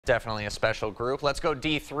Definitely a special group. Let's go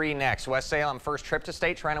D3 next. West Salem first trip to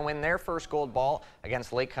state, trying to win their first gold ball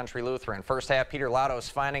against Lake Country Lutheran. First half, Peter Lotto's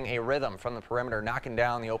finding a rhythm from the perimeter, knocking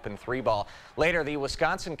down the open three ball. Later, the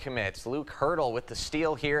Wisconsin commits Luke Hurdle with the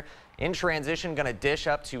steal here. In transition, going to dish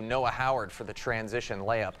up to Noah Howard for the transition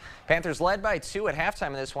layup. Panthers led by 2 at halftime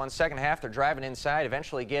in this one. Second half, they're driving inside,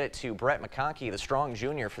 eventually get it to Brett McConkey, the strong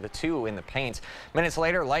junior, for the 2 in the paint. Minutes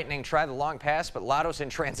later, Lightning tried the long pass, but Lotto's in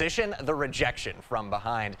transition, the rejection from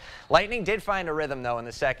behind. Lightning did find a rhythm, though, in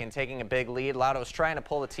the second, taking a big lead. Lotto's trying to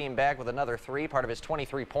pull the team back with another 3, part of his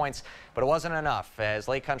 23 points, but it wasn't enough as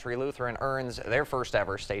Lake Country Lutheran earns their first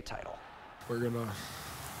ever state title. We're going to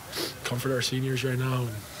comfort our seniors right now and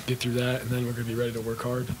get through that, and then we're going to be ready to work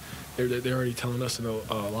hard. They're already telling us in the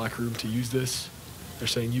locker room to use this. They're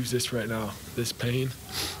saying use this right now, this pain,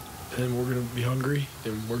 and we're going to be hungry,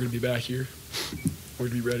 and we're going to be back here. We're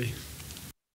going to be ready.